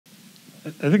I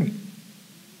think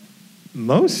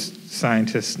most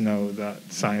scientists know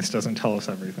that science doesn't tell us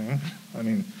everything. I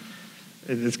mean,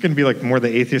 it's going to be like more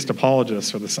the atheist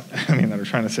apologists or that are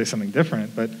trying to say something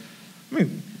different. But I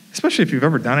mean, especially if you've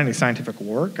ever done any scientific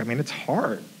work, I mean, it's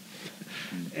hard.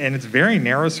 And it's very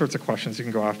narrow sorts of questions you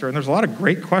can go after. And there's a lot of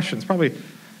great questions. Probably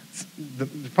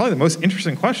the most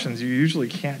interesting questions you usually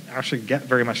can't actually get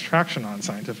very much traction on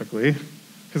scientifically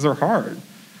because they're hard.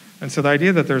 And so the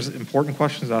idea that there's important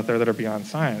questions out there that are beyond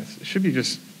science, it should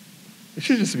just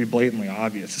be blatantly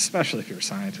obvious, especially if you're a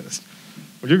scientist.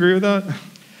 Would you agree with that?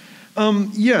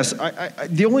 Yes.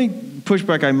 The only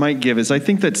pushback I might give is I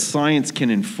think that science can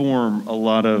inform a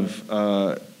lot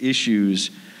of issues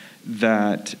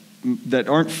that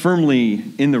aren't firmly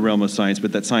in the realm of science,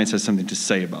 but that science has something to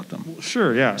say about them.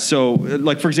 Sure, yeah. So,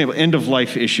 like, for example,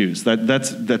 end-of-life issues.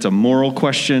 That's a moral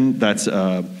question. That's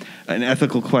an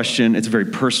ethical question. It's a very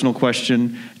personal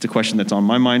question. It's a question that's on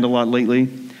my mind a lot lately.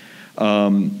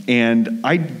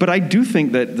 But I do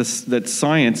think that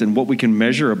science and what we can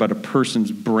measure about a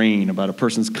person's brain, about a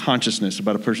person's consciousness,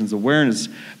 about a person's awareness,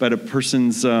 about a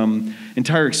person's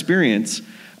entire experience,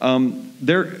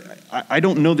 I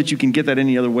don't know that you can get that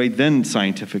any other way than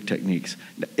scientific techniques.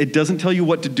 It doesn't tell you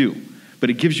what to do, but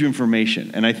it gives you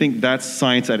information. And I think that's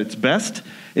science at its best,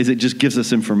 is it just gives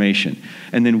us information.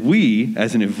 And then we,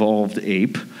 as an evolved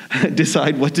ape,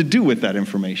 decide what to do with that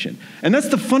information. And that's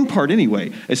the fun part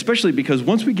anyway, especially because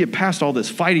once we get past all this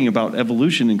fighting about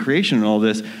evolution and creation and all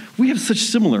this, we have such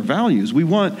similar values. We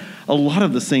want a lot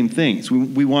of the same things.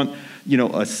 We want,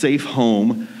 a safe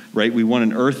home, right? We want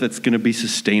an earth that's going to be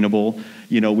sustainable.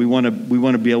 We want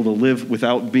to be able to live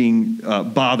without being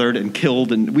bothered and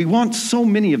killed. And we want so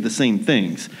many of the same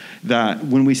things that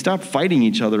when we stop fighting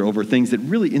each other over things that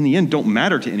really, in the end, don't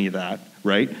matter to any of that,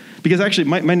 right? Because actually,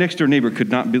 my next-door neighbor could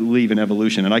not believe in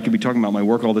evolution, and I could be talking about my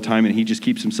work all the time, and he just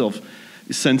keeps himself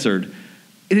censored.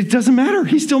 And it doesn't matter.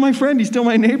 He's still my friend. He's still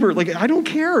my neighbor. Like, I don't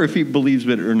care if he believes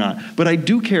it or not. But I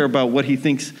do care about what he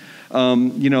thinks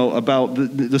about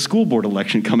the school board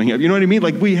election coming up. You know what I mean?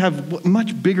 Like, we have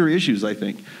much bigger issues, I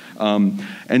think. But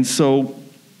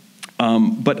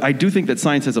I do think that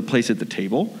science has a place at the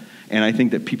table, and I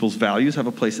think that people's values have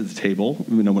a place at the table,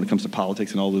 when it comes to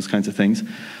politics and all those kinds of things.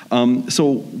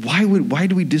 So why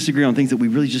do we disagree on things that we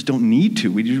really just don't need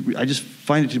to? I just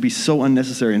find it to be so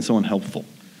unnecessary and so unhelpful.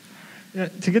 Yeah,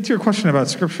 to get to your question about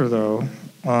Scripture, though,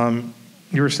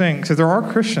 you were saying, because there are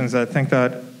Christians that think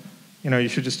that you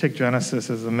should just take Genesis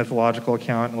as a mythological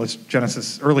account,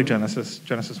 early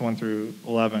Genesis 1 through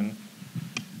 11.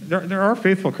 There are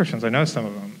faithful Christians. I know some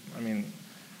of them. I mean,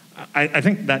 I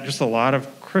think that just a lot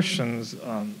of Christians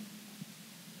have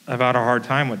had a hard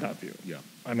time with that view. Yeah.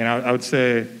 I mean, I would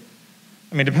say,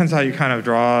 it depends how you kind of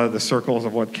draw the circles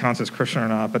of what counts as Christian or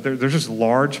not, but there's just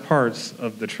large parts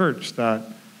of the church that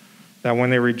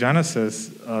when they read Genesis,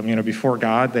 before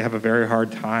God, they have a very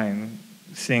hard time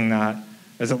seeing that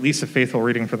as at least a faithful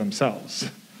reading for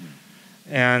themselves.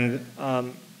 And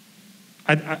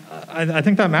I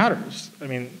think that matters.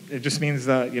 It just means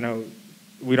that,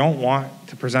 we don't want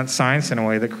to present science in a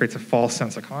way that creates a false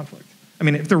sense of conflict.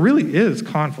 If there really is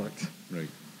conflict, right,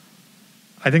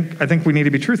 I think we need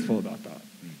to be truthful about that.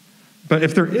 But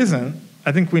if there isn't,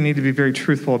 I think we need to be very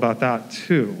truthful about that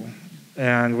too.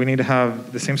 And we need to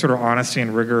have the same sort of honesty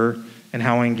and rigor in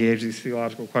how we engage these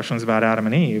theological questions about Adam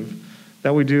and Eve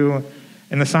that we do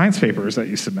in the science papers that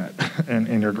you submit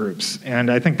in your groups. And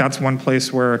I think that's one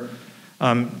place where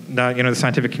the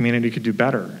scientific community could do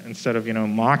better. Instead of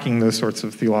mocking those sorts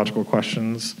of theological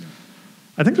questions,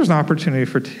 I think there's an opportunity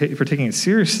for taking it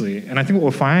seriously. And I think what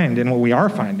we'll find, and what we are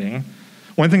finding,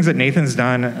 one of the things that Nathan's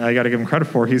done, I got to give him credit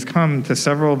for, he's come to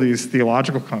several of these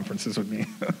theological conferences with me.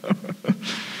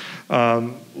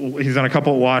 He's done a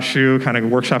couple at WashU, kind of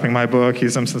workshopping my book.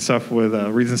 He's done some stuff with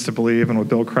Reasons to Believe and with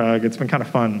Bill Craig. It's been kind of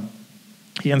fun.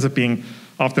 He ends up being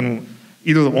often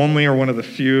either the only or one of the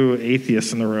few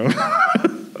atheists in the room.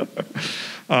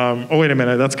 Oh, wait a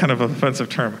minute, that's kind of an offensive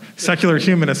term. Secular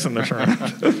humanists in the term.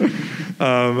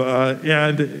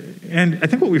 And I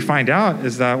think what we find out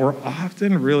is that we're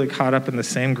often really caught up in the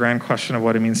same grand question of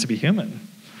what it means to be human.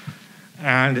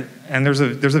 And there's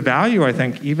a value, I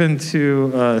think, even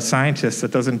to scientists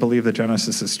that doesn't believe that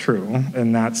Genesis is true,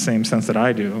 in that same sense that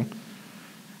I do,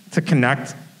 to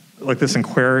connect like this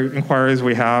inquiries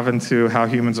we have into how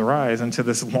humans arise into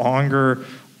this longer,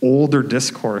 older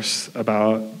discourse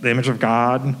about the image of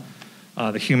God,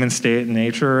 the human state and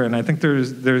nature. And I think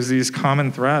there's these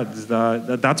common threads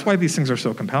that's why these things are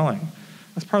so compelling.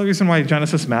 That's part of the reason why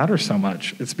Genesis matters so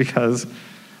much. It's because,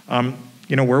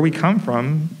 where we come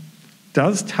from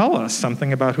does tell us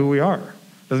something about who we are.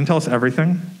 It doesn't tell us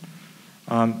everything.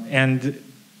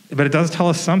 But it does tell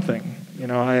us something.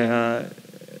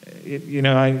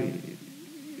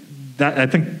 I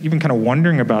think even kind of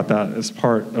wondering about that is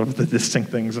part of the distinct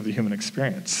things of the human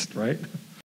experience, right?